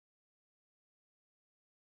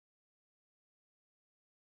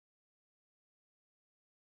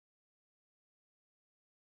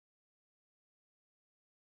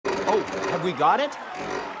Oh, have we got it?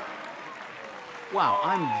 Wow,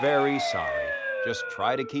 I'm very sorry. Just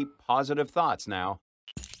try to keep positive thoughts now.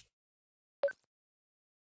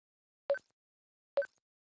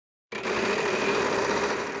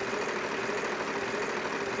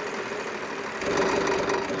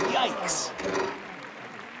 Yikes!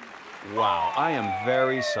 Wow, I am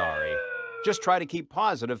very sorry. Just try to keep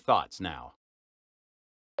positive thoughts now.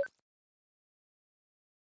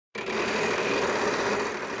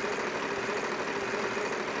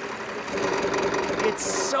 It's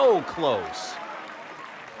so close.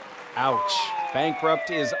 Ouch. Bankrupt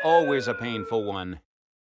is always a painful one.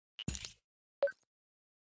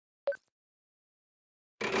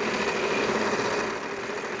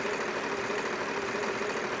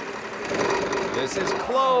 This is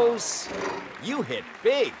close. You hit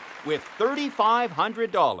big with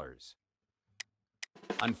 $3,500.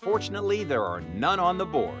 Unfortunately, there are none on the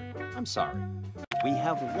board. I'm sorry. We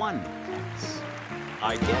have one X.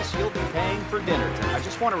 I guess you'll be paying for dinner tonight. I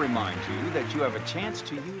just want to remind you that you have a chance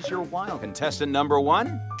to use your wild. Contestant number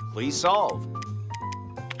 1, please solve.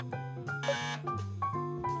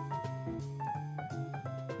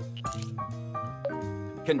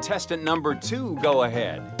 Contestant number 2, go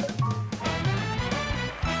ahead.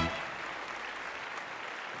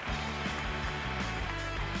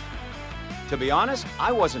 To be honest,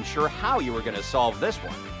 I wasn't sure how you were going to solve this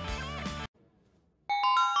one.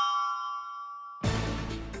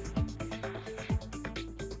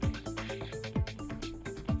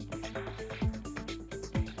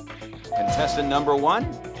 Contestant number 1,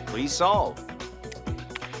 please solve.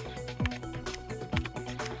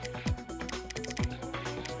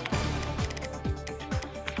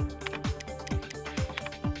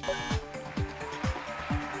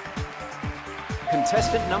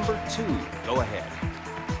 Contestant number 2, go ahead.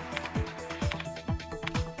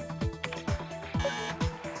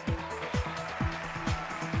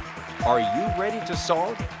 Are you ready to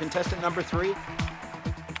solve, contestant number 3?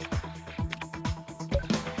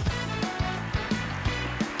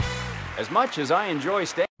 As much as I enjoy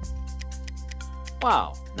staying...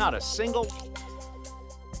 Wow, not a single...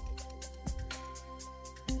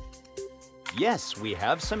 Yes, we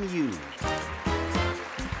have some used.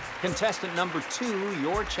 Contestant number 2,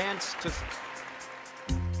 your chance to...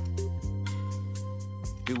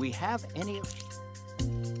 Do we have any...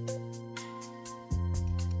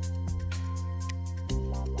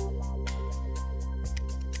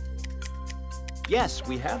 Yes,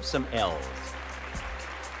 we have some L's.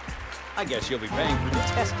 I guess you'll be paying for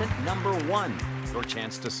contestant number 1, your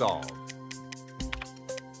chance to solve.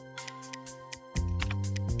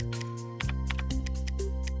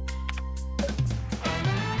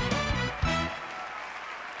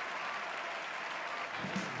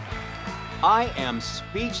 I am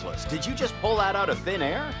speechless. Did you just pull that out of thin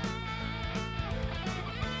air?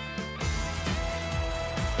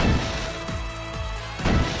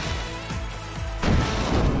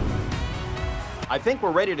 I think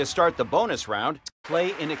we're ready to start the bonus round.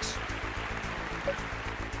 Play in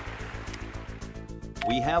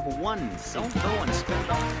We have one. Don't go and spend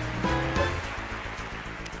all.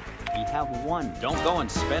 We have one. Don't go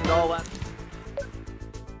and spend all that.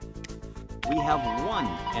 We have one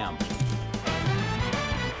M.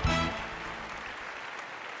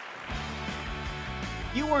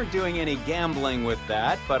 You weren't doing any gambling with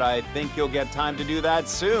that, but I think you'll get time to do that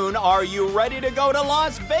soon. Are you ready to go to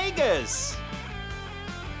Las Vegas?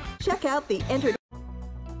 Check out the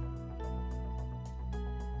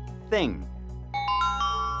Thing.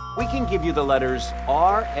 We can give you the letters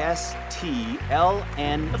R, S, T, L,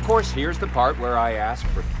 N. Of course, here's the part where I ask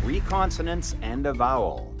for 3 consonants and a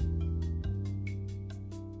vowel.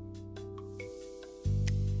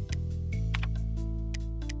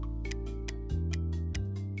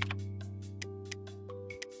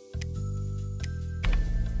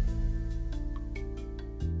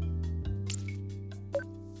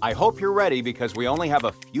 I hope you're ready because we only have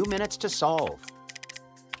a few minutes to solve.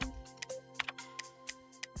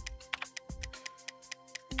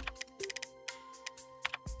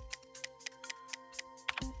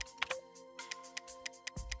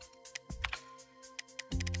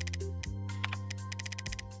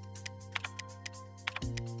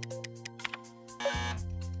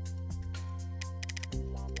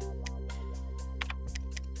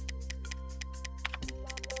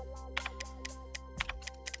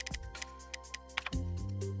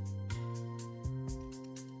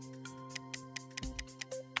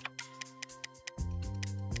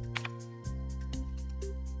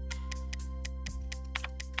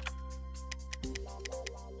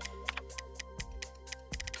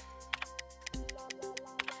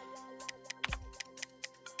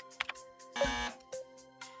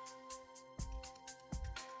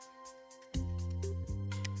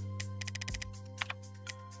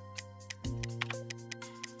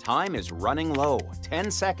 Time is running low. 10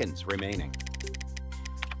 seconds remaining.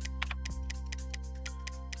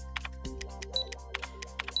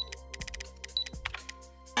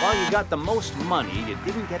 While you got the most money, you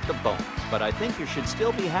didn't get the bonus, but I think you should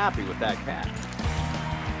still be happy with that cash.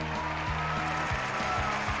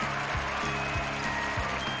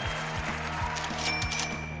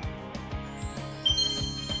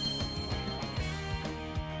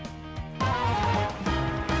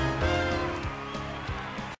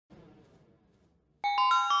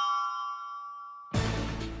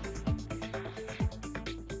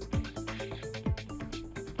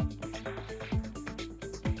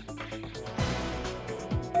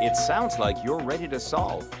 It sounds like you're ready to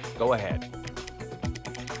solve. Go ahead.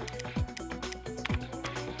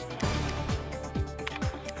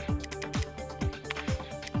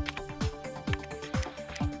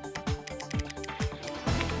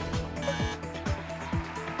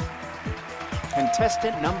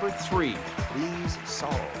 Contestant number 3, please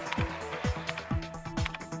solve.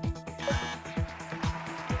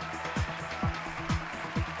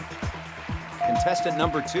 Contestant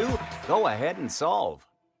number 2, go ahead and solve.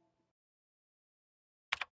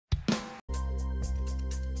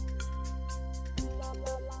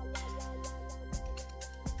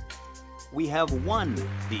 We have 1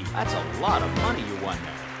 B. That's a lot of money you won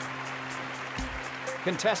there.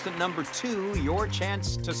 Contestant number 2, your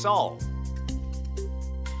chance to solve.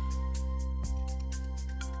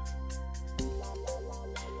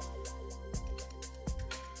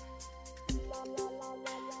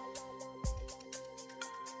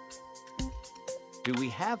 Do we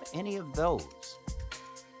have any of those?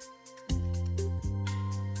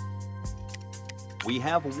 We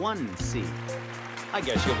have 1 C. I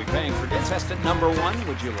guess you'll be paying for contestant number 1.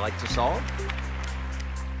 Would you like to solve?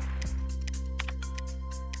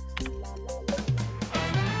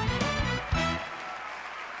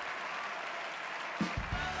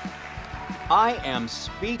 I am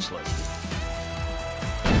speechless.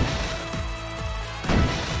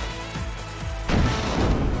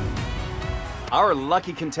 Our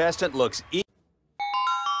lucky contestant looks It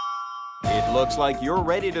looks like you're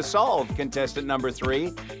ready to solve, contestant number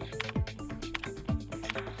 3.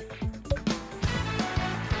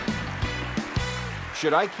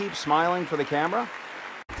 Should I keep smiling for the camera?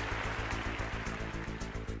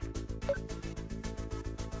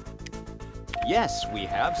 Yes, we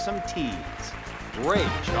have some T's. Great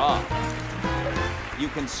job. You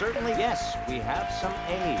can certainly, yes, we have some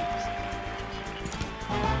A's.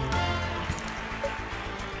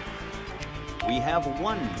 We have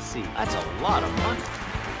 1 C. That's a lot of money.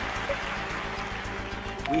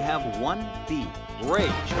 We have 1 B. Great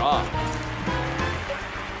job.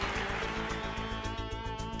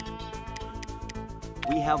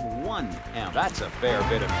 We have 1 M. That's a fair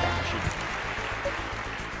bit of cash.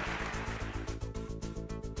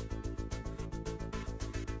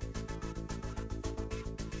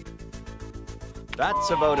 That's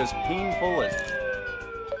about as painful as...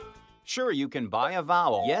 Sure, you can buy a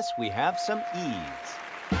vowel. Yes, we have some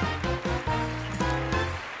E's.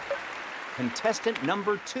 Contestant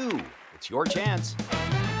number 2, it's your chance.